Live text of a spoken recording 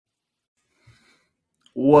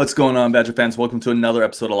What's going on, Badger fans? Welcome to another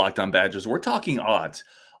episode of Locked On Badgers. We're talking odds.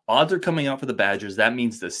 Odds are coming out for the Badgers. That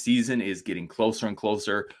means the season is getting closer and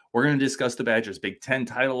closer. We're going to discuss the Badgers' Big Ten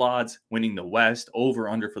title odds, winning the West, over,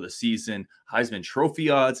 under for the season, Heisman Trophy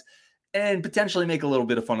odds, and potentially make a little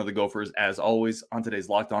bit of fun of the Gophers. As always, on today's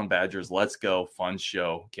Locked On Badgers, let's go. Fun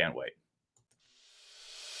show. Can't wait.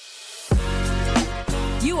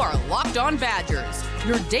 You are Locked On Badgers,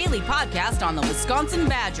 your daily podcast on the Wisconsin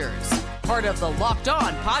Badgers. Part of the Locked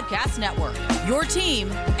On Podcast Network, your team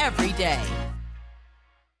every day.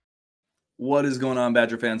 What is going on,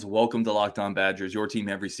 Badger fans? Welcome to Locked On Badgers, your team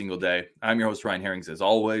every single day. I'm your host, Ryan Herrings, as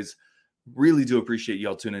always. Really do appreciate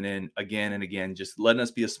y'all tuning in again and again, just letting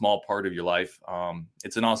us be a small part of your life.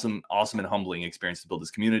 It's an awesome and humbling experience to build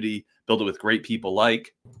this community, build it with great people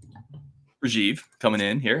like Rajiv coming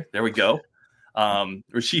in here. There we go.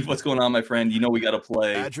 Rajiv, what's going on, my friend? You know we got to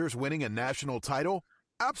play. Badgers winning a national title?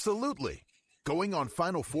 Absolutely. Going on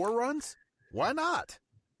Final Four runs? Why not?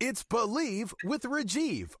 It's Believe with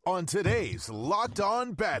Rajiv on today's Locked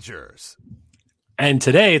On Badgers. And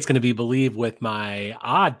today it's going to be Believe with my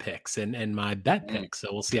odd picks and my bet picks. So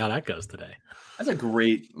we'll see how that goes today. That's a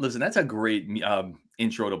great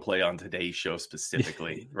intro to play on today's show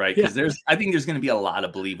specifically, right? Because I think there's going to be a lot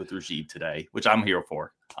of Believe with Rajiv today, which I'm here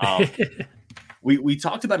for. We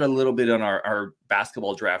talked about it a little bit on our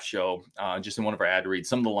basketball draft show, just in one of our ad reads,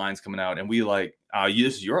 some of the lines coming out, and we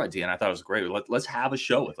this is your idea, and I thought it was great. Let's have a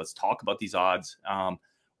show. Let's talk about these odds.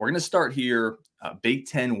 We're going to start here, Big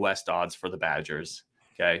Ten West odds for the Badgers,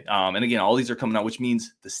 okay? And again, all these are coming out, which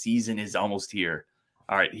means the season is almost here.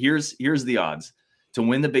 All right, here's the odds. To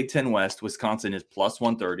win the Big Ten West, Wisconsin is plus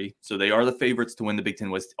 130, so they are the favorites to win the Big Ten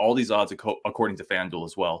West. All these odds, according to FanDuel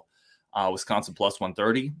as well. Wisconsin plus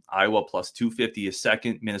 130, Iowa plus 250 is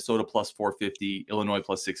second, Minnesota plus 450, Illinois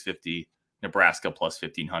plus 650, Nebraska plus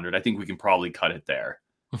 1500. I think we can probably cut it there.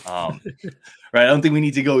 Right. I don't think we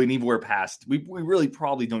need to go anywhere past. We really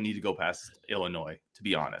probably don't need to go past Illinois, to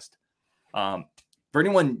be honest. For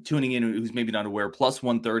anyone tuning in who's maybe not aware, plus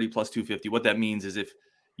 130, plus 250, what that means is if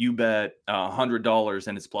you bet $100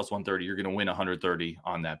 and it's plus 130, you're going to win 130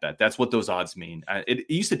 on that bet. That's what those odds mean. It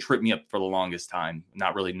used to trip me up for the longest time,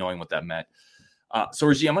 not really knowing what that meant. So,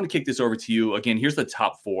 Raji, I'm going to kick this over to you. Again, here's the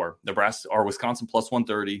top four. Nebraska or Wisconsin plus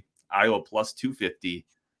 130, Iowa plus 250,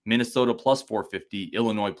 Minnesota plus 450,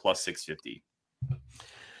 Illinois plus 650.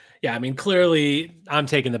 Yeah, I mean, clearly I'm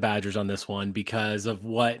taking the Badgers on this one because of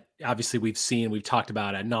what obviously we've talked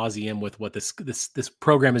about ad nauseum with what this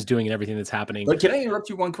program is doing and everything that's happening. But can I interrupt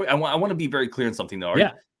you one quick? I want to be very clear on something though.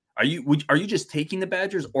 Are you just taking the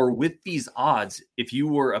Badgers, or with these odds, if you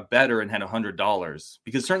were a bettor and had $100,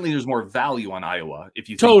 because certainly there's more value on Iowa if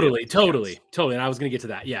you totally. And I was going to get to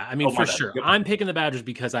that. Yeah, I mean, for sure. Yep. I'm picking the Badgers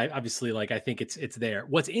because I obviously I think it's there.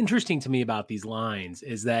 What's interesting to me about these lines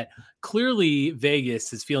is that clearly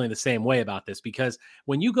Vegas is feeling the same way about this, because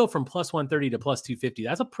when you go from plus 130 to plus 250,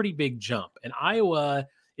 that's a pretty big jump. And Iowa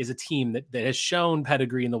is a team that has shown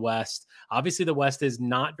pedigree in the West. Obviously, the West is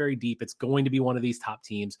not very deep. It's going to be one of these top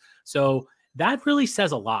teams. So that really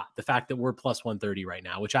says a lot, the fact that we're plus 130 right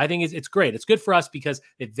now, which I think it's great. It's good for us because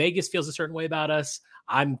if Vegas feels a certain way about us,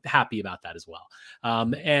 I'm happy about that as well.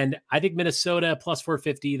 And I think Minnesota plus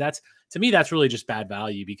 450, to me, that's really just bad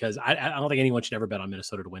value, because I don't think anyone should ever bet on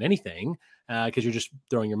Minnesota to win anything, because you're just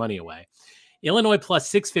throwing your money away. Illinois plus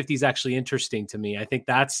 650 is actually interesting to me. I think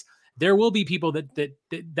there will be people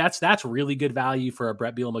that's really good value for a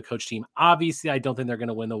Brett Bielema coach team. Obviously, I don't think they're going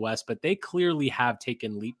to win the West, but they clearly have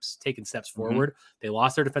taken steps forward. Mm-hmm. They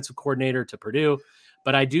lost their defensive coordinator to Purdue,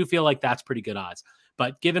 but I do feel like that's pretty good odds.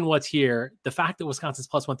 But given what's here, the fact that Wisconsin's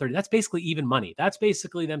plus 130, that's basically even money. That's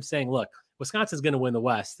basically them saying, look, Wisconsin's going to win the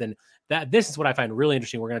West. And this is what I find really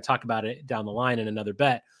interesting. We're going to talk about it down the line in another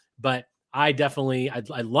bet, but I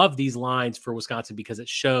love these lines for Wisconsin because it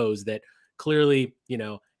shows that clearly,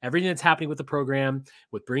 everything that's happening with the program,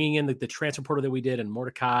 with bringing in the transfer portal that we did and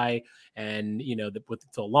Mordecai and, with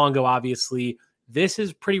Phil Longo, obviously, this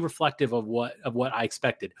is pretty reflective of what I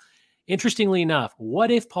expected. Interestingly enough, what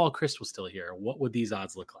if Paul Chryst was still here? What would these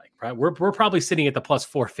odds look like? Right? We're probably sitting at the plus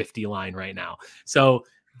 450 line right now. So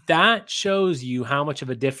that shows you how much of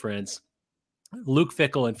a difference Luke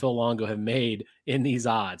Fickell and Phil Longo have made in these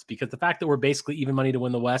odds, because the fact that we're basically even money to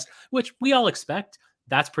win the West, which we all expect,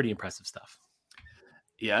 that's pretty impressive stuff.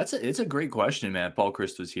 Yeah, it's a great question, man. If Paul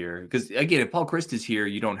Chryst was here, because again, if Paul Chryst is here,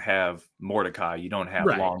 you don't have Mordecai, you don't have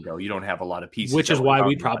Longo, you don't have a lot of pieces. Which is why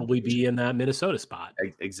we'd probably be in that Minnesota spot.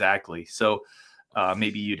 Exactly. So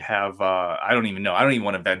maybe you'd have, I don't even know. I don't even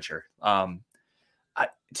want to venture.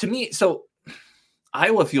 To me, so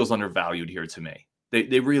Iowa feels undervalued here to me.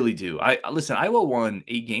 They really do. Listen, Iowa won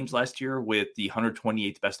 8 games last year with the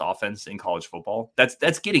 128th best offense in college football.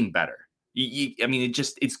 That's getting better. I mean,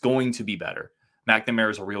 it's going to be better. McNamara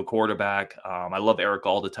is a real quarterback. I love Eric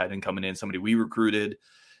Gall, the tight end coming in, somebody we recruited.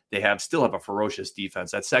 They still have a ferocious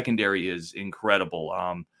defense. That secondary is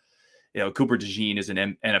incredible. Cooper DeJean is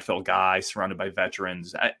an NFL guy surrounded by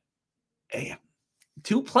veterans.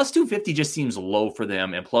 Plus 250 just seems low for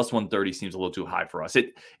them, and plus 130 seems a little too high for us.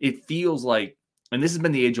 It feels like, and this has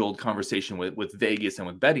been the age-old conversation with Vegas and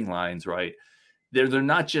with betting lines, right? They're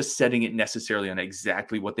not just setting it necessarily on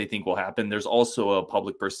exactly what they think will happen. There's also a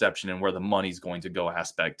public perception and where the money's going to go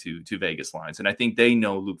aspect to Vegas lines. And I think they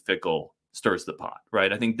know Luke Fickell stirs the pot,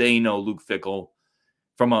 right? I think they know Luke Fickell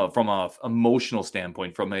from a emotional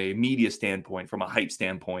standpoint, from a media standpoint, from a hype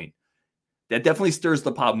standpoint, that definitely stirs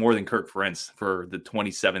the pot more than Kirk Ferentz for the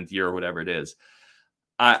 27th year or whatever it is.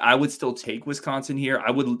 I would still take Wisconsin here.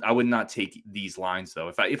 I would not take these lines though.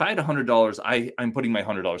 If I had $100, I'm putting my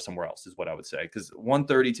 $100 somewhere else is what I would say. Because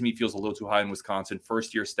 130 to me feels a little too high in Wisconsin,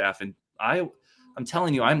 first year staff. And I'm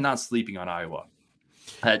telling you, I'm not sleeping on Iowa.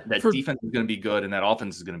 That defense is going to be good, and that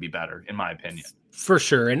offense is going to be better, in my opinion. For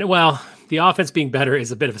sure. And the offense being better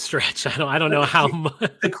is a bit of a stretch. I don't know how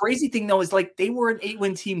much. The crazy thing though is like they were an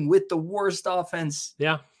 8-win team with the worst offense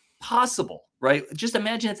possible, right? Just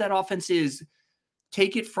imagine if that offense is,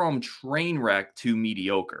 take it from train wreck to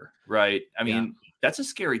mediocre, right? I mean, that's a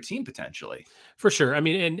scary team potentially. For sure. I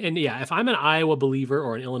mean, and if I'm an Iowa believer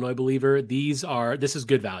or an Illinois believer, this is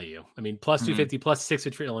good value. I mean, plus 250, plus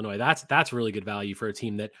 650 for Illinois. That's really good value for a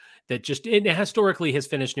team that just historically has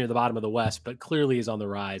finished near the bottom of the West, but clearly is on the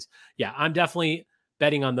rise. Yeah, I'm definitely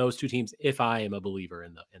betting on those two teams if I am a believer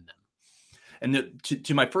in them. And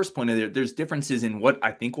to my first point, there's differences in what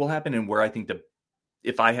I think will happen and where I think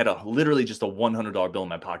if I had literally just a $100 bill in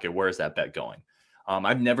my pocket, where is that bet going?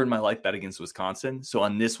 I've never in my life bet against Wisconsin. So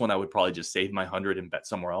on this one, I would probably just save my 100 and bet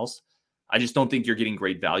somewhere else. I just don't think you're getting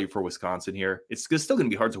great value for Wisconsin here. It's still going to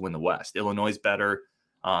be hard to win the West. Illinois is better.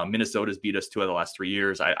 Minnesota's beat us 2 out of the last 3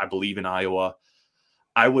 years. I believe in Iowa.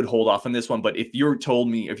 I would hold off on this one. But if you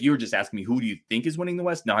were just asking me, who do you think is winning the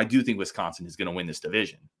West? No, I do think Wisconsin is going to win this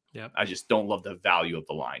division. Yeah. I just don't love the value of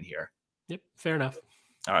the line here. Yep. Fair enough.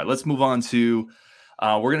 All right, let's move on to,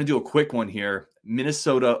 we're going to do a quick one here.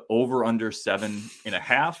 Minnesota over under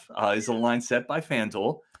 7.5 is the line set by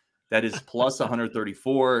FanDuel. That is plus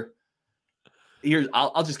 134. Here's,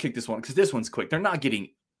 I'll just kick this one because this one's quick. They're not getting,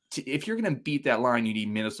 if you're going to beat that line, you need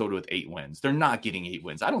Minnesota with 8 wins. They're not getting 8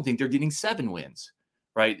 wins. I don't think they're getting 7 wins,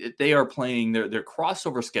 right? They are playing, their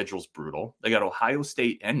crossover schedule's brutal. They got Ohio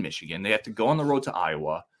State and Michigan. They have to go on the road to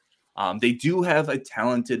Iowa. They do have a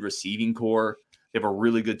talented receiving core. They have a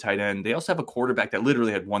really good tight end. They also have a quarterback that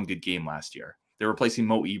literally had one good game last year. They're replacing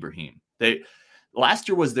Mo Ibrahim. Last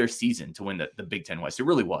year was their season to win the Big Ten West. It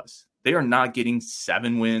really was. They are not getting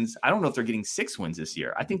 7 wins. I don't know if they're getting 6 wins this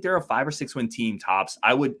year. I think they're a 5 or 6 win team tops.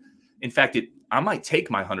 I might take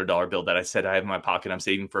my $100 bill that I said I have in my pocket. I'm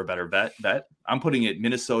saving for a better bet. I'm putting it.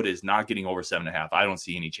 Minnesota is not getting over 7.5. I don't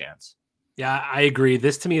see any chance. Yeah, I agree.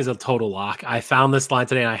 This to me is a total lock. I found this line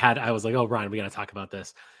today and I was like, oh, Brian, we got to talk about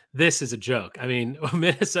this. This is a joke. I mean,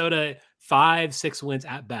 Minnesota 5-6 wins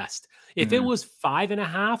at best. If it was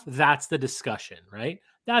 5.5, that's the discussion, right?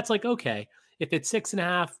 That's like, okay. If it's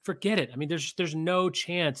 6.5, forget it. I mean, there's no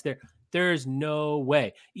chance there. There's no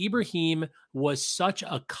way. Ibrahim was such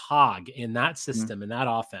a cog in that system, in that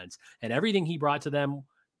offense, and everything he brought to them.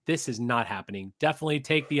 This is not happening. Definitely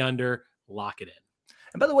take the under, lock it in.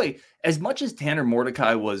 And by the way, as much as Tanner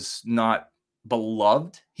Mordecai was not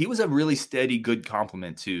beloved, he was a really steady, good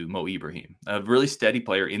complement to Mo Ibrahim, a really steady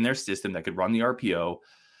player in their system that could run the RPO.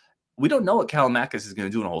 We don't know what Kalimakis is going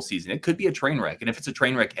to do in a whole season. It could be a train wreck. And if it's a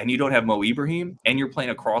train wreck and you don't have Mo Ibrahim and you're playing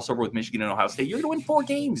a crossover with Michigan and Ohio State, you're going to win 4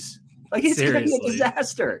 games. Like, it's going to be a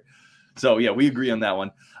disaster. So, yeah, we agree on that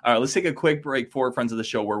one. All right, let's take a quick break for friends of the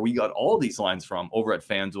show where we got all these lines from over at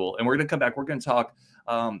FanDuel. And we're going to come back. We're going to talk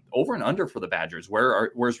over and under for the Badgers.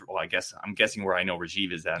 I'm guessing where I know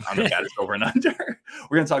Rajiv is at on the Badgers over and under.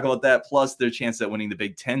 We're going to talk about that, plus their chance at winning the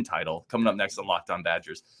Big Ten title coming up next on Locked On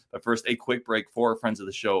Badgers. But first, a quick break for our friends of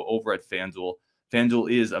the show over at FanDuel.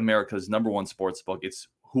 FanDuel is America's #1 sports book. It's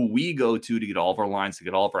who we go to get all of our lines, to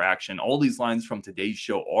get all of our action. All these lines from today's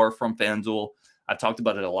show are from FanDuel. I've talked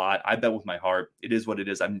about it a lot. I bet with my heart. It is what it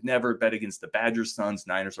is. I've never bet against the Badgers, Suns,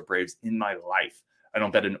 Niners, or Braves in my life. I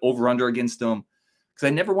don't bet an over-under against them because I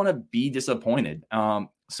never want to be disappointed.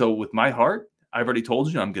 So with my heart, I've already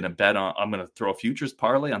told you I'm going to throw a futures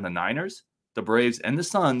parlay on the Niners, the Braves, and the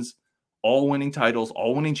Suns, all winning titles,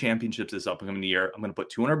 all winning championships this upcoming year. I'm going to put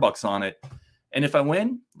 $200 on it. And if I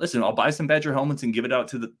win, listen, I'll buy some Badger helmets and give it out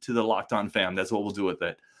to the Locked On fam. That's what we'll do with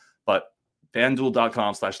it. But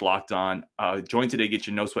FanDuel.com/lockedon. Join today. Get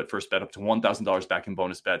your no sweat first bet up to $1,000 back in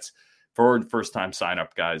bonus bets for first time sign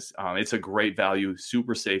up, guys. It's a great value,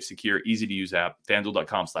 super safe, secure, easy to use app.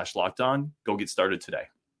 FanDuel.com/lockedon. Go get started today.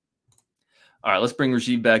 All right, let's bring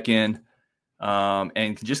Rajiv back in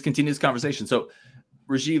and just continue this conversation. So,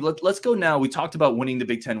 Rajiv, let's go now. We talked about winning the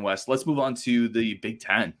Big Ten West. Let's move on to the Big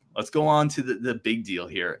Ten. Let's go on to the big deal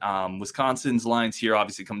here. Wisconsin's lines here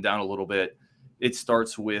obviously come down a little bit. It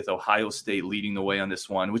starts with Ohio State leading the way on this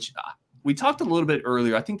one, which we talked a little bit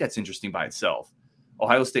earlier. I think that's interesting by itself.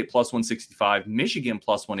 Ohio State plus 165, Michigan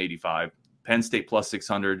plus 185, Penn State plus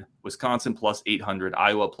 600, Wisconsin plus 800,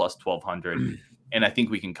 Iowa plus 1,200. And I think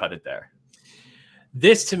we can cut it there.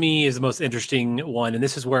 This to me is the most interesting one. And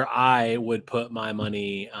this is where I would put my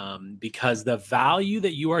money because the value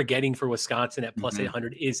that you are getting for Wisconsin at plus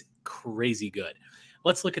 800 is crazy good.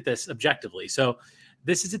 Let's look at this objectively. So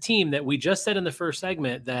this is a team that we just said in the first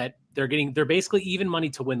segment that they're basically even money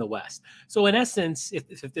to win the West. So in essence,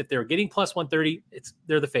 if they're getting plus 130,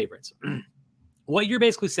 they're the favorites. What you're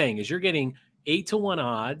basically saying is you're getting 8-1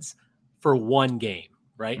 odds for one game,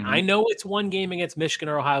 right? I know it's one game against Michigan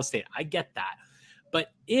or Ohio State. I get that.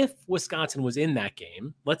 But if Wisconsin was in that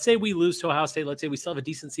game, let's say we lose to Ohio State, let's say we still have a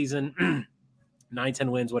decent season, 9-10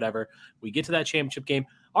 wins, whatever. We get to that championship game.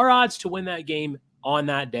 Our odds to win that game on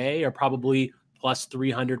that day are probably plus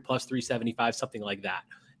 300, plus 375, something like that,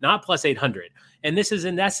 not plus 800. And this is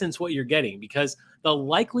in essence what you're getting because the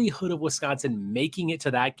likelihood of Wisconsin making it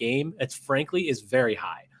to that game, it's frankly is very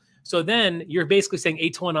high. So then you're basically saying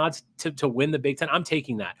 8-1 odds to win the Big Ten. I'm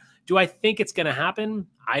taking that. Do I think it's going to happen?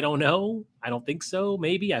 I don't know. I don't think so.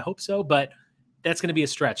 Maybe. I hope so. But that's going to be a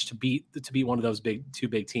stretch to beat one of those two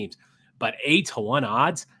big teams. But 8-1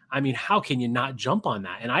 odds, I mean, how can you not jump on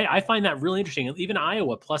that? And I find that really interesting. Even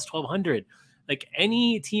Iowa plus 1,200. Like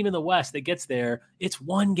any team in the West that gets there, it's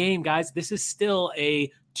one game, guys. This is still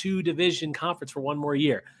a 2-division conference for one more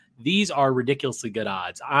year. These are ridiculously good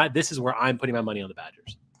odds. This is where I'm putting my money on the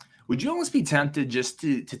Badgers. Would you almost be tempted just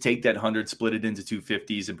to take that 100, split it into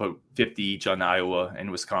 250s and put 50 each on Iowa and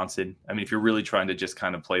Wisconsin? I mean, if you're really trying to just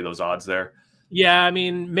kind of play those odds there. Yeah, I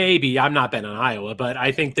mean, maybe. I'm not betting on Iowa, but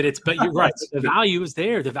I think that but you're right. The value is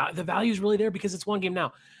there. The value is really there because it's one game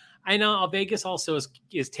now. I know Vegas also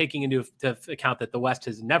is taking into account that the West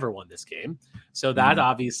has never won this game. So that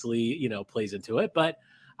obviously, plays into it. But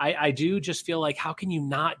I do just feel like, how can you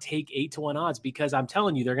not take 8-1 odds? Because I'm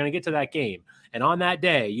telling you, they're going to get to that game. And on that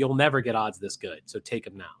day, you'll never get odds this good. So take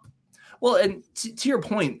them now. Well, and to your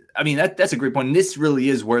point, I mean, that's a great point. And this really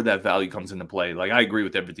is where that value comes into play. Like, I agree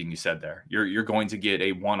with everything you said there. You're going to get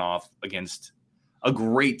a one-off against a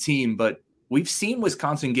great team, but we've seen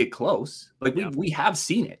Wisconsin get close. Like we have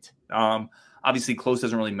seen it. Obviously, close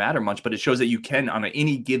doesn't really matter much, but it shows that you can on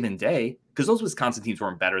any given day, because those Wisconsin teams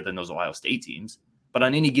weren't better than those Ohio State teams. But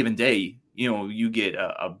on any given day, you get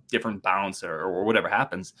a different bounce or whatever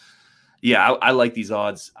happens. Yeah, I like these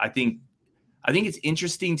odds. I think it's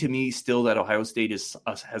interesting to me still that Ohio State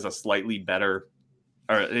has a slightly better,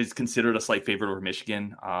 or is considered a slight favorite over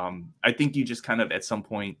Michigan. I think you just kind of at some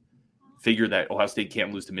point figure that Ohio State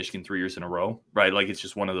can't lose to Michigan 3 years in a row, right? Like it's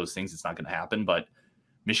just one of those things. It's not going to happen. But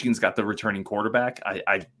Michigan's got the returning quarterback.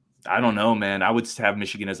 I don't know, man. I would have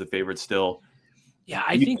Michigan as a favorite still. Yeah,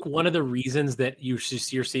 I think one of the reasons that you're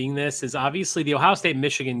seeing this is obviously the Ohio State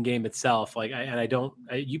Michigan game itself. Like, I don't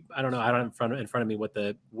know. I don't have in front of me what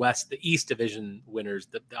the East Division winners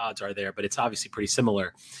the odds are there, but it's obviously pretty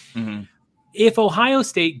similar. Mm-hmm. If Ohio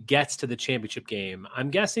State gets to the championship game,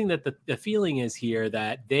 I'm guessing that the feeling is here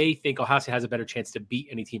that they think Ohio State has a better chance to beat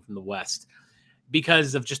any team from the West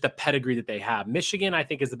because of just the pedigree that they have. Michigan, I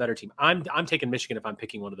think, is the better team. I'm taking Michigan if I'm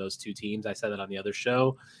picking one of those two teams. I said that on the other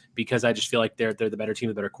show because I just feel like they're the better team,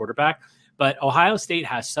 the better quarterback. But Ohio State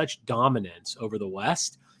has such dominance over the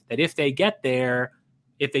West that if they get there,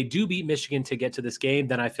 if they do beat Michigan to get to this game,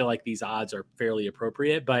 then I feel like these odds are fairly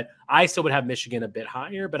appropriate. But I still would have Michigan a bit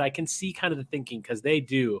higher, but I can see kind of the thinking because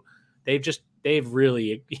they've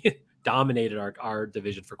really dominated our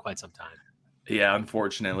division for quite some time. Yeah,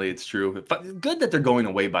 unfortunately, it's true. But good that they're going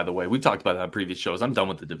away, by the way. We've talked about that on previous shows. I'm done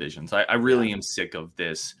with the divisions. I really am sick of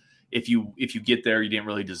this. If you get there, you didn't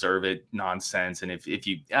really deserve it nonsense. And if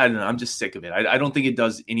you, I don't know, I'm just sick of it. I don't think it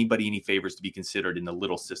does anybody any favors to be considered in the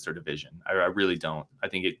little sister division. I really don't. I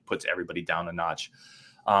think it puts everybody down a notch.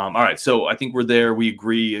 All right. So I think we're there. We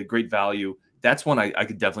agree. A great value. That's one I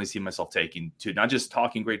could definitely see myself taking to not just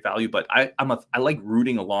talking great value, but I like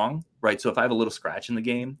rooting along, right? So if I have a little scratch in the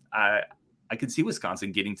game, I could see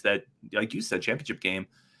Wisconsin getting to that, like you said, championship game.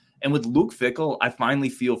 And with Luke Fickell, I finally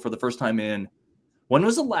feel for the first time in When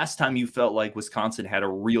was the last time you felt like Wisconsin had a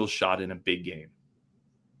real shot in a big game?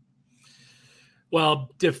 Well,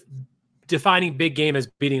 defining big game as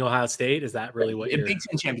beating Ohio State, is that really what a you're Big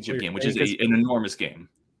Ten championship game, which saying? is an enormous game?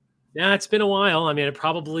 Yeah, it's been a while. I mean, it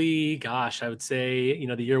probably, gosh, I would say,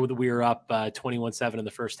 the year that we were up 21-7 in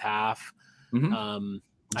the first half. Mm-hmm.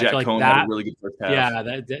 I feel like Cohn that had a really good first half.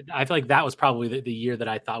 Yeah, I feel like that was probably the year that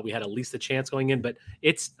I thought we had at least a chance going in. But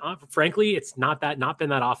it's frankly, it's not been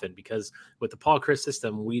that often, because with the Paul Chryst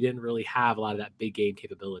system, we didn't really have a lot of that big game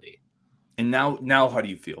capability. And now, how do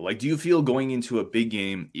you feel? Like, do you feel going into a big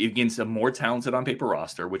game against a more talented on paper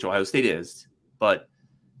roster, which Ohio State is, but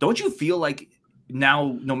don't you feel like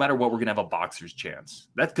now, no matter what, we're going to have a boxer's chance?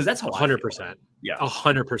 That's how 100%. Yeah,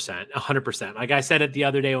 100%. Like I said it the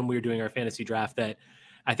other day when we were doing our fantasy draft, that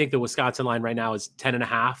I think the Wisconsin line right now is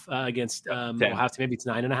 10.5 against Ohio State. Maybe it's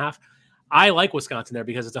 9.5. I like Wisconsin there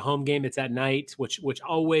because it's a home game. It's at night, which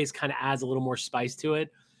always kind of adds a little more spice to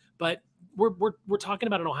it. But we're talking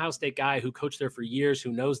about an Ohio State guy who coached there for years,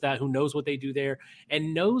 who knows what they do there,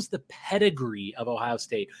 and knows the pedigree of Ohio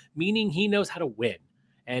State, meaning he knows how to win.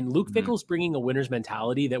 And Luke Fickell's bringing a winner's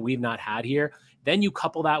mentality that we've not had here. Then you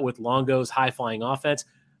couple that with Longo's high-flying offense.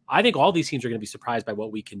 I think all these teams are going to be surprised by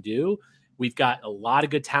what we can do. We've got a lot of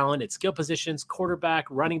good talent at skill positions, quarterback,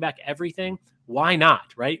 running back, everything. Why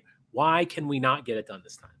not, right? Why can we not get it done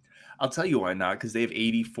this time? I'll tell you why not, because they have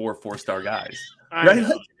 84 four-star guys. Right?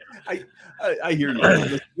 I hear you.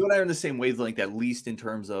 You and I are in the same wavelength, at least in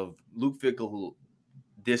terms of Luke Fickell,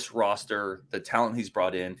 this roster, the talent he's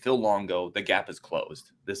brought in, Phil Longo, the gap is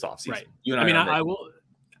closed this offseason. Right. You and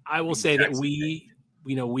I will say that we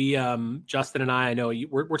Justin and I know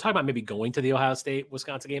we're talking about maybe going to the Ohio State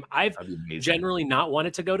Wisconsin game. I've generally not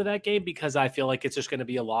wanted to go to that game because I feel like it's just going to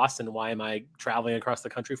be a loss, and why am I traveling across the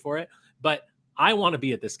country for it? But I want to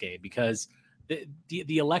be at this game because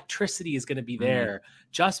the electricity is going to be there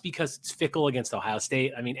just because it's Fickell against Ohio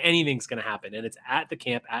State. I mean, anything's going to happen, and it's at the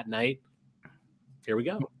camp at night. Here we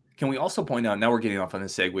go. Can we also point out, now we're getting off on a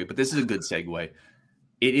segue, but this is a good segue.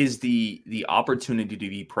 It is the opportunity to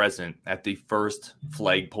be present at the first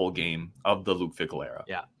flagpole game of the Luke Fickell era.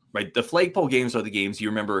 Yeah. Right. The flagpole games are the games you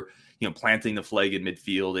remember, planting the flag in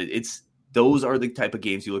midfield. Those are the type of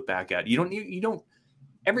games you look back at. You don't,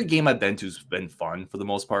 every game I've been to has been fun for the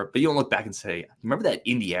most part, but you don't look back and say, remember that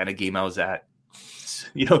Indiana game I was at?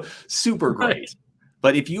 Super great. Right.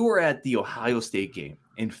 But if you were at the Ohio State game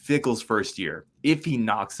in Fickell's first year, if he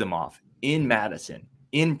knocks them off in Madison,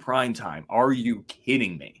 in prime time, are you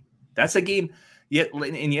kidding me? That's a game. Yet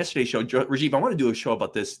in yesterday's show, Rajiv, I want to do a show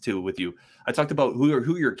about this too with you. I talked about who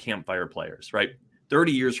are your campfire players, right?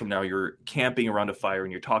 30 years from now, you're camping around a fire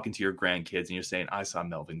and you're talking to your grandkids and you're saying, I saw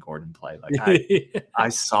Melvin Gordon play. Like I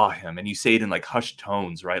saw him. And you say it in like hushed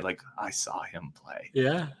tones, right? Like I saw him play.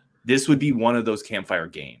 Yeah. This would be one of those campfire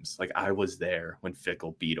games. Like I was there when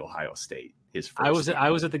Fickell beat Ohio State. I was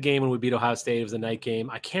at the game when we beat Ohio State. It was a night game.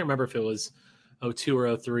 I can't remember if it was 02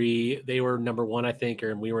 or 03. They were number 1, I think,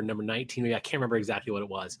 and we were number 19. I can't remember exactly what it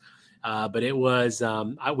was. But it was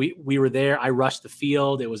we were there. I rushed the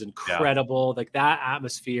field. It was incredible. Yeah. Like that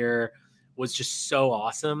atmosphere was just so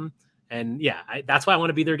awesome. And that's why I want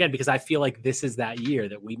to be there again, because I feel like this is that year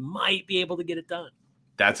that we might be able to get it done.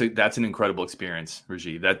 That's an incredible experience,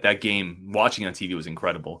 Rajiv. That game, watching on TV was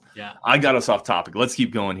incredible. Yeah. I got us off topic. Let's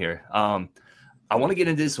keep going here. I want to get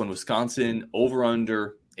into this one. Wisconsin over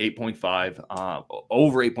under 8.5.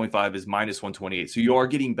 Over 8.5 is minus 128. So you are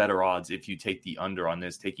getting better odds if you take the under on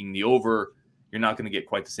this. Taking the over, you're not going to get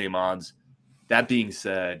quite the same odds. That being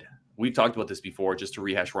said, we've talked about this before. Just to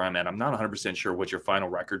rehash where I'm at, I'm not 100% sure what your final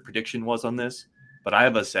record prediction was on this, but I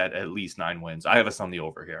have us at least 9 wins. I have us on the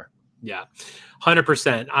over here. Yeah,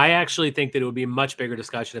 100%. I actually think that it would be a much bigger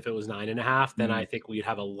discussion if it was 9.5. Then I think we'd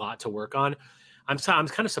have a lot to work on. I'm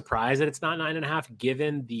kind of surprised that it's not 9.5,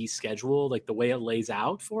 given the schedule, like the way it lays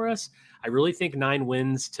out for us. I really think 9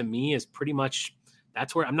 wins to me is pretty much,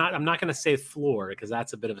 that's where I'm not going to say floor, because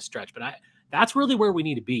that's a bit of a stretch, but that's really where we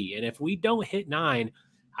need to be. And if we don't hit 9,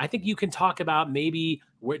 I think you can talk about maybe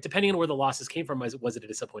depending on where the losses came from. Was it a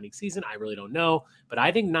disappointing season? I really don't know, but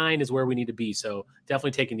I think 9 is where we need to be. So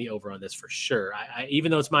definitely taking the over on this for sure. I even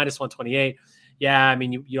though it's minus 128, I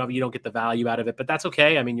mean, you don't get the value out of it, but that's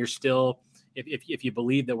okay. I mean, you're still, if you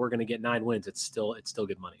believe that we're going to get 9 wins, it's still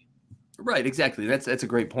good money. Right. Exactly. That's a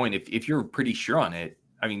great point. If you're pretty sure on it,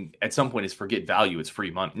 I mean, at some point, it's forget value. It's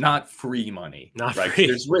free money, not free money. Not right? free.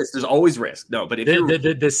 There's risk. There's always risk. No, but if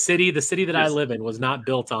the city that I live in was not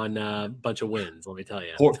built on a bunch of wins. Let me tell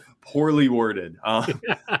you. Poorly worded.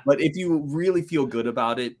 But if you really feel good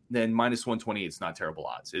about it, then -120, it's not terrible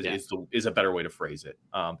odds. Is a better way to phrase it.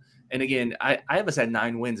 And again, I have us at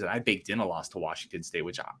 9 wins, and I baked in a loss to Washington State,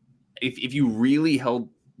 which if you really held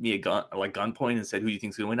me gunpoint and said who you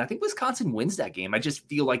think's going to win, I think Wisconsin wins that game. I just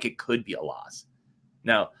feel like it could be a loss.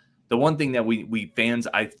 Now, the one thing that we fans,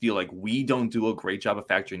 I feel like we don't do a great job of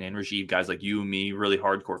factoring in, Rajiv, guys like you and me, really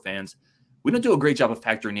hardcore fans, we don't do a great job of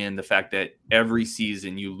factoring in the fact that every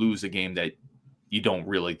season you lose a game that you don't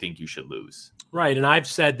really think you should lose. Right. And I've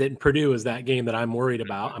said that Purdue is that game that I'm worried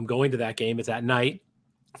about. I'm going to that game. It's at night,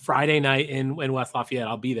 Friday night in West Lafayette.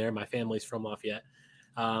 I'll be there. My family's from Lafayette.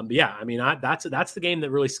 But yeah, I mean, that's the game that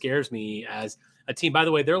really scares me as a team. By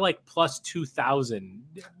the way, they're like plus 2,000.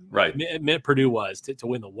 Right. Purdue was to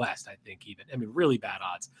win the West, I think even. I mean, really bad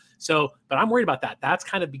odds. So, but I'm worried about that. That's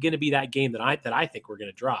kind of going to be that game that I think we're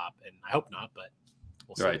going to drop, and I hope not, but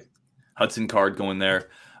we'll see. Right. Hudson Card going there.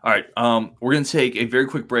 All right. We're going to take a very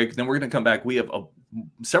quick break. Then we're going to come back. We have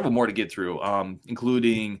several more to get through,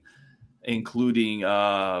 including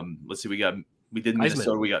let's see, we did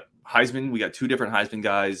Minnesota. We got Heisman. We got 2 different Heisman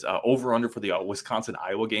guys. Over under for the Wisconsin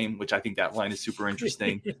Iowa game, which I think that line is super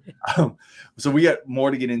interesting. So we got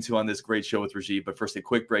more to get into on this great show with Rajiv. But first, a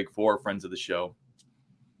quick break for friends of the show,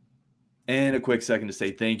 and a quick second to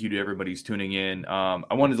say thank you to everybody who's tuning in.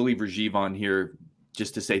 I wanted to leave Rajiv on here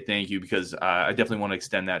just to say thank you, because I definitely want to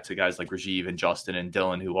extend that to guys like Rajiv and Justin and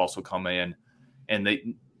Dylan, who also come in, and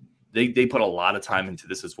they put a lot of time into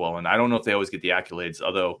this as well. And I don't know if they always get the accolades,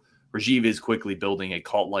 although Rajiv is quickly building a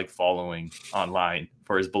cult-like following online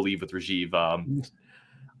for his Believe with Rajiv.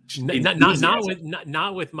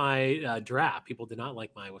 Not with my draft. People did not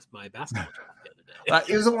like my basketball draft the other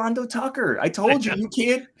day. It was Alondo Tucker. I told you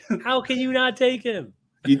can't. How can you not take him?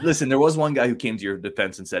 Listen, there was one guy who came to your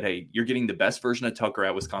defense and said, "Hey, you're getting the best version of Tucker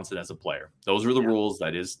at Wisconsin as a player. Those are the rules.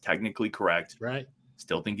 That is technically correct. Right.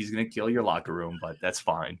 Still think he's going to kill your locker room, but that's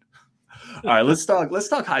fine." All right, let's talk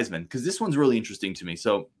Heisman, because this one's really interesting to me.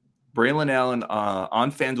 So Braylon Allen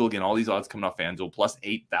on FanDuel, again, all these odds coming off FanDuel, plus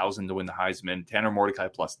 8,000 to win the Heisman. Tanner Mordecai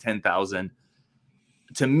plus 10,000.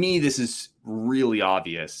 To me, this is really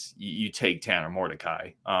obvious. You take Tanner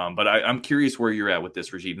Mordecai. But I'm curious where you're at with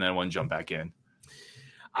this, Rajiv, and then I want to jump back in.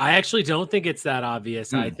 I actually don't think it's that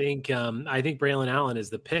obvious. I think Braylon Allen is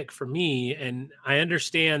the pick for me, and I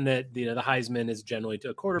understand that the Heisman is generally to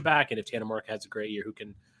a quarterback, and if Tanner Mordecai has a great year,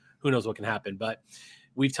 who knows what can happen. But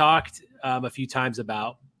we've talked a few times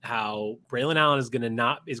about how Braylon Allen is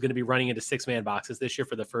going to be running into 6-man boxes this year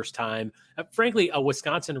for the first time. Frankly, a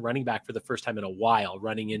Wisconsin running back for the first time in a while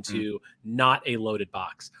running into not a loaded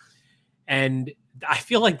box. And I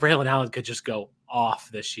feel like Braylon Allen could just go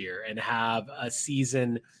off this year and have a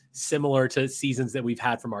season similar to seasons that we've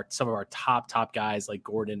had from some of our top guys like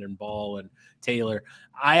Gordon and Ball and Taylor.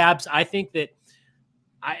 I think that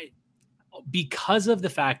because of the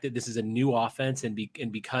fact that this is a new offense and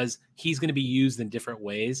because he's going to be used in different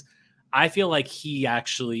ways, I feel like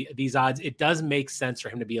these odds, it does make sense for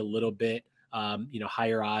him to be a little bit,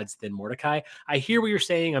 higher odds than Mordecai. I hear what you're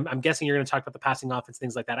saying. I'm guessing you're going to talk about the passing offense,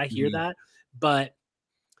 things like that. I hear that, but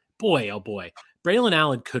boy, oh boy, Braylon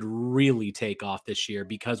Allen could really take off this year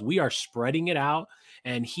because we are spreading it out,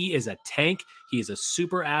 and he is a tank. He is a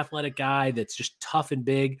super athletic guy that's just tough and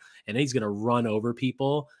big, and he's going to run over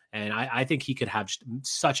people. And I think he could have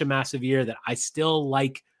such a massive year that I still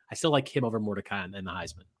like him over Mordecai and the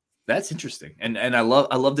Heisman. That's interesting. And I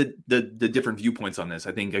love the different viewpoints on this.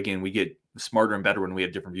 I think, again, we get smarter and better when we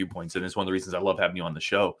have different viewpoints. And it's one of the reasons I love having you on the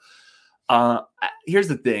show. Here's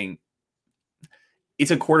the thing.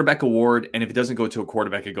 It's a quarterback award. And if it doesn't go to a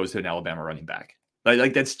quarterback, it goes to an Alabama running back.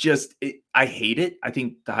 Like that's just, I hate it. I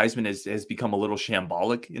think the Heisman has become a little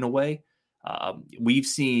shambolic in a way. We've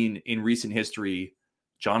seen in recent history,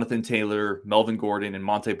 Jonathan Taylor, Melvin Gordon, and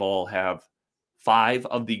Monte Ball have 5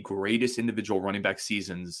 of the greatest individual running back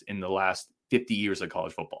seasons in the last 50 years of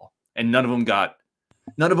college football. And none of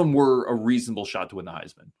them were a reasonable shot to win the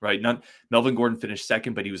Heisman, right? Melvin Gordon finished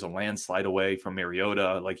second, but he was a landslide away from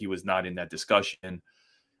Mariota. Like, he was not in that discussion.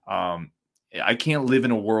 I can't live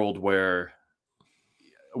in a world where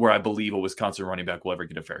I believe a Wisconsin running back will ever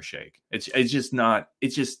get a fair shake. It's just not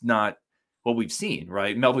what we've seen,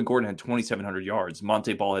 right? Melvin Gordon had 2,700 yards.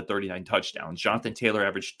 Monte Ball had 39 touchdowns. Jonathan Taylor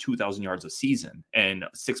averaged 2,000 yards a season and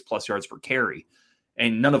 6+ yards per carry.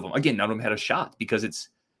 And none of them had a shot, because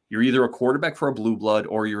you're either a quarterback for a blue blood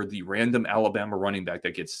or you're the random Alabama running back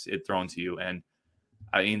that gets it thrown to you. And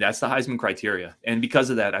I mean, that's the Heisman criteria. And because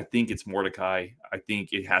of that, I think it's Mordecai. I think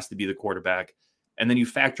it has to be the quarterback. And then you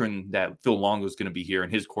factor in that Phil Longo is going to be here,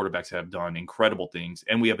 and his quarterbacks have done incredible things.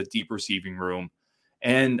 And we have a deep receiving room.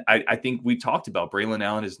 And I think we talked about Braylon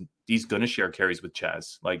Allen he's going to share carries with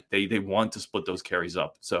Chaz. Like they want to split those carries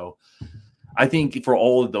up. So I think for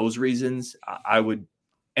all of those reasons, I would,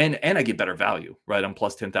 and I get better value, right? I'm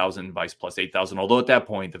plus 10,000, Vice plus 8,000. Although at that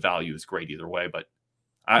point, the value is great either way. But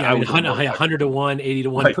I would 100 to 1, 80 to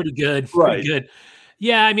 1, right. pretty good. Right. Pretty good.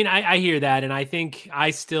 Yeah. I mean, I hear that. And I think I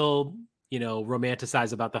still,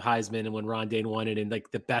 romanticize about the Heisman and when Ron Dane won it and like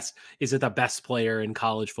the best player in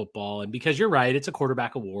college football. And because you're right, it's a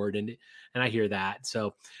quarterback award and I hear that.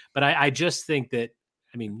 So, but I just think that,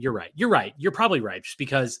 I mean, you're right. You're probably right just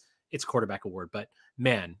because it's quarterback award, but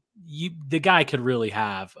man, the guy could really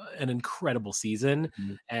have an incredible season.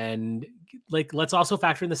 Mm-hmm. And like, let's also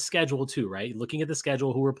factor in the schedule too, right? Looking at the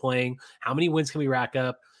schedule, who we're playing, how many wins can we rack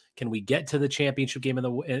up? Can we get to the championship game of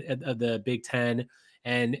the Big Ten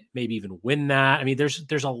and maybe even win that? I mean,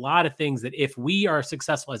 there's a lot of things that if we are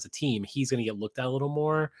successful as a team, he's going to get looked at a little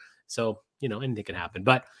more. So, anything can happen.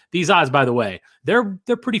 But these odds, by the way, they're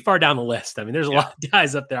pretty far down the list. I mean, there's a lot of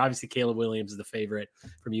guys up there. Obviously, Caleb Williams is the favorite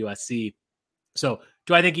from USC. So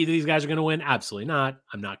do I think either of these guys are going to win? Absolutely not.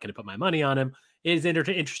 I'm not going to put my money on him. It is an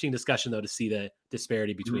interesting discussion, though, to see the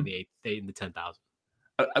disparity between the 8 and the 10,000.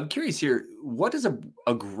 I'm curious here. What does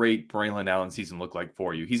a great Braylon Allen season look like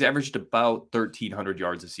for you? He's averaged about 1,300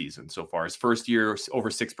 yards a season so far. His first year,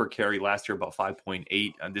 over 6 per carry. Last year, about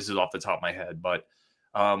 5.8. And this is off the top of my head. But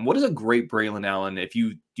what is a great Braylon Allen? If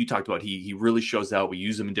you talked about he really shows out. We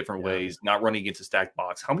use him in different ways, not running against a stacked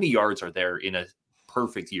box. How many yards are there in a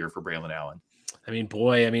perfect year for Braylon Allen? I mean,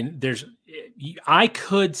 boy, I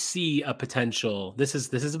could see a potential. This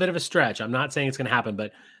is a bit of a stretch. I'm not saying it's going to happen,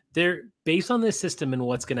 but based on this system and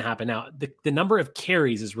what's going to happen now, the number of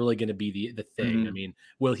carries is really going to be the thing. Mm-hmm. I mean,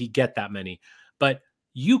 will he get that many? But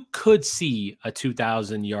you could see a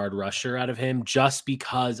 2,000 yard rusher out of him just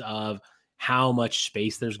because of how much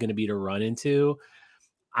space there's going to be to run into.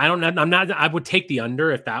 I don't know. I would take the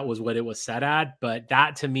under if that was what it was set at, but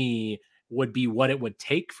that to me would be what it would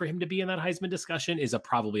take for him to be in that Heisman discussion is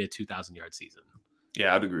probably a 2,000 yard season.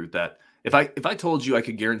 Yeah, I'd agree with that. If I told you I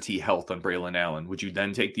could guarantee health on Braylon Allen, would you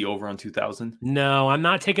then take the over on 2,000? No, I'm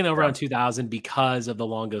not taking over on 2,000 because of the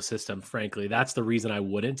Longo system. Frankly, that's the reason I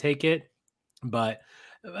wouldn't take it. But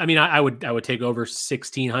I mean, I would take over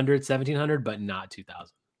 1,600, 1,700, but not 2,000.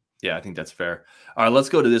 Yeah, I think that's fair. All right, let's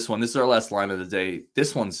go to this one. This is our last line of the day.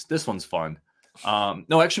 This one's fun.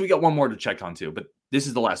 No, actually, we got one more to check on too, but this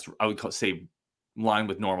is the last, I would say, line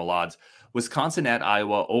with normal odds. Wisconsin at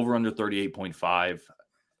Iowa, over under 38.5.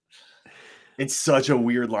 It's such a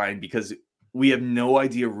weird line because we have no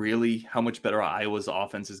idea really how much better Iowa's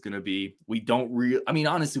offense is going to be. We don't really, I mean,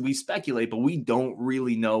 honestly, we speculate, but we don't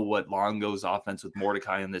really know what Longo's offense with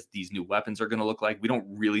Mordecai and these new weapons are going to look like. We don't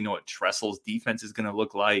really know what Tressel's defense is going to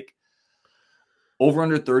look like. Over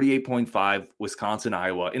under 38.5, Wisconsin,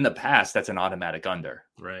 Iowa. In the past, that's an automatic under.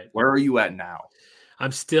 Right. Where are you at now?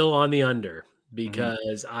 I'm still on the under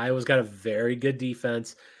because Iowa's got a very good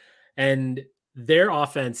defense and their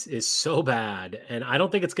offense is so bad. And I don't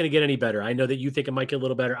think it's going to get any better. I know that you think it might get a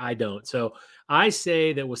little better. I don't. So I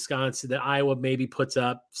say that Iowa maybe puts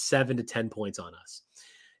up 7 to 10 points on us.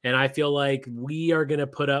 And I feel like we are going to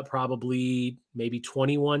put up probably maybe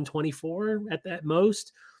 21, 24 at that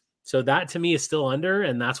most. So that to me is still under.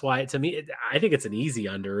 And that's why I think it's an easy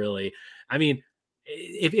under really. I mean,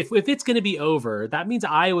 if it's going to be over, that means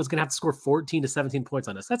Iowa's going to have to score 14 to 17 points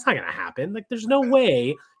on us. That's not going to happen. Like there's no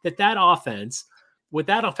way that offense with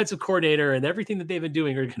that offensive coordinator and everything that they've been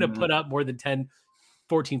doing are going to put up more than 10,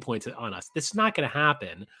 14 points on us. This is not going to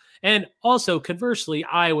happen. And also conversely,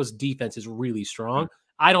 Iowa's defense is really strong.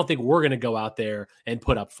 I don't think we're going to go out there and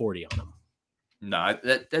put up 40 on them. No,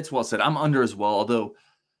 that's well said. I'm under as well, although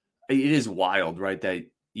it is wild, right? That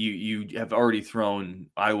you have already thrown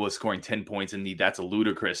Iowa scoring 10 points in that's a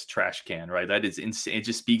ludicrous trash can, right? That is insane. It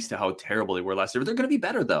just speaks to how terrible they were last year. But they're going to be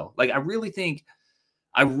better though. Like I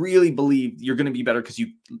really believe you're going to be better because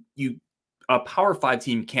a Power 5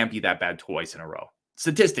 team can't be that bad twice in a row.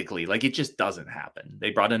 Statistically, like it just doesn't happen.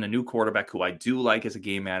 They brought in a new quarterback who I do like as a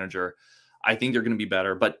game manager. I think they're going to be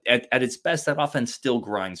better, but at its best, that offense still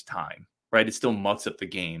grinds time, right? It still mucks up the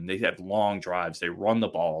game. They have long drives. They run the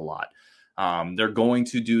ball a lot. They're going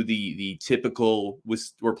to do the typical,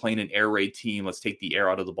 we're playing an air raid team. Let's take the air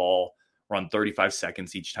out of the ball, run 35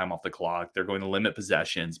 seconds each time off the clock. They're going to limit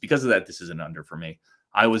possessions. Because of that, this is an under for me.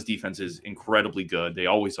 Iowa's defense is incredibly good. They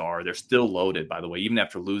always are. They're still loaded, by the way, even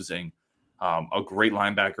after losing A great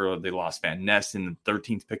linebacker. They lost Van Ness in the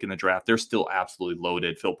 13th pick in the draft. They're still absolutely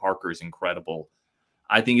loaded. Phil Parker is incredible.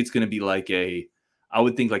 I think it's going to be I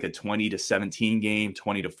would think like a 20-17 game,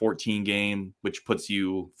 20-14 game, which puts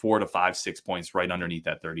you 4 to 5, 6 points right underneath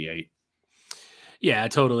that 38. Yeah,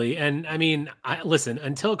 totally. And I mean, listen,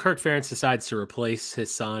 until Kirk Ferentz decides to replace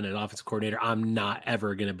his son as offensive coordinator, I'm not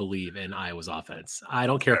ever going to believe in Iowa's offense. I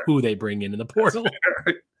don't care who they bring in the portal.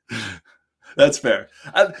 That's fair.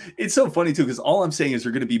 It's so funny too, because all I'm saying is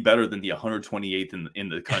they're going to be better than the 128th in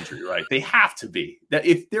the country, right? They have to be. That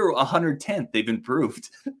if they're 110th, they've improved,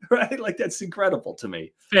 right? Like that's incredible to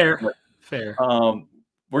me. Fair.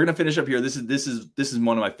 We're gonna finish up here. This is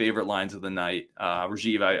one of my favorite lines of the night.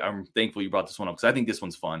 Rajiv, I'm thankful you brought this one up because I think this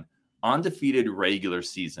one's fun. Undefeated regular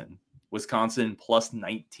season, Wisconsin plus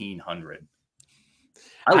 1900.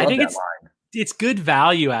 I think it's good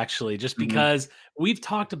value actually, just because we've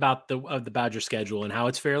talked about the Badger schedule and how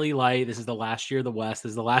it's fairly light. This is the last year of the West.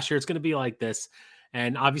 This is the last year it's going to be like this.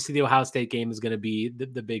 And obviously the Ohio State game is going to be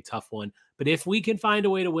the big tough one. But if we can find a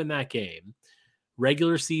way to win that game,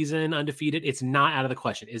 regular season undefeated, it's not out of the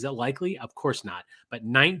question. Is it likely? Of course not. But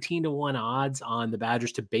 19-1 odds on the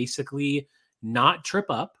Badgers to basically not trip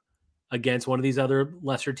up against one of these other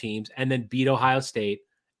lesser teams and then beat Ohio State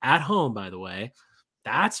at home, by the way.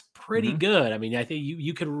 That's pretty good. I mean, I think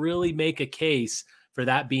you could really make a case for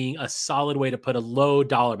that being a solid way to put a low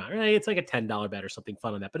dollar amount. Right? It's like a $10 bet or something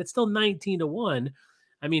fun on that, but it's still 19-1.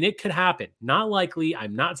 I mean, it could happen. Not likely.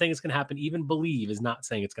 I'm not saying it's going to happen. Even Believe is not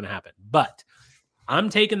saying it's going to happen. But I'm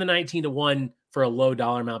taking the 19-1 for a low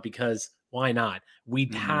dollar amount because why not? We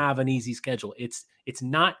have an easy schedule. It's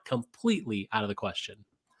not completely out of the question.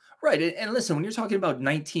 Right. And listen, when you're talking about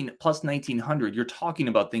 19 plus 1900, you're talking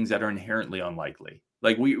about things that are inherently unlikely.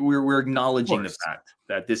 Like we're acknowledging the fact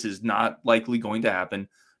that this is not likely going to happen.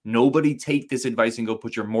 Nobody take this advice and go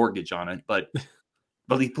put your mortgage on it, but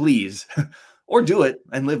please, or do it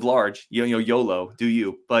and live large. You know, YOLO, do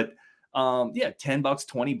you? But $10,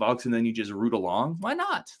 $20, and then you just root along. Why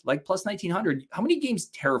not? Like plus 1900. How many games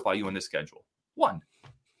terrify you on this schedule? One.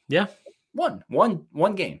 Yeah. One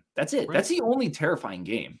game. That's it. Right. That's the only terrifying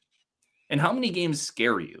game. And how many games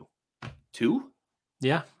scare you? 2?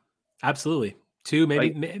 Yeah, absolutely. 2,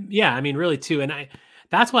 maybe. Yeah, I mean, really 2. And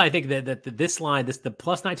that's why I think that this line, the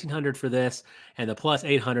plus 1900 for this and the plus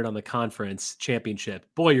 800 on the conference championship,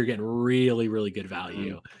 boy, you're getting really, really good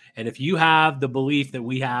value. And if you have the belief that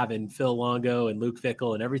we have in Phil Longo and Luke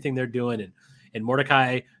Fickell and everything they're doing, and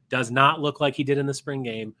Mordecai does not look like he did in the spring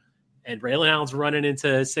game, and Braylon Allen's running into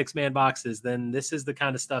 6-man boxes, then this is the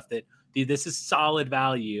kind of stuff that this is solid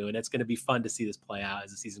value, and it's going to be fun to see this play out as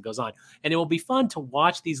the season goes on. And it will be fun to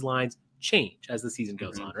watch these lines change as the season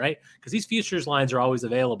goes on, right? Because these futures lines are always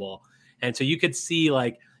available. And so you could see,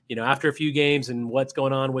 like, you know, after a few games and what's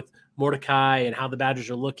going on with Mordecai and how the Badgers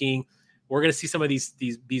are looking, we're going to see some of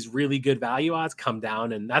these really good value odds come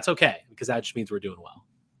down, and that's okay because that just means we're doing well.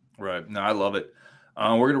 Right. No, I love it.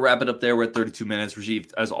 We're going to wrap it up there. We're at 32 minutes.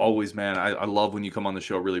 Rajiv, as always, man, I love when you come on the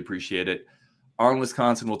show. Really appreciate it. On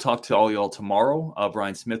Wisconsin, we'll talk to all y'all tomorrow.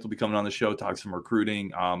 Brian Smith will be coming on the show, talk some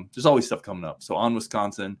recruiting. There's always stuff coming up. So on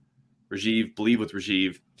Wisconsin, Rajiv, Believe with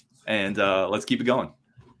Rajiv, and let's keep it going.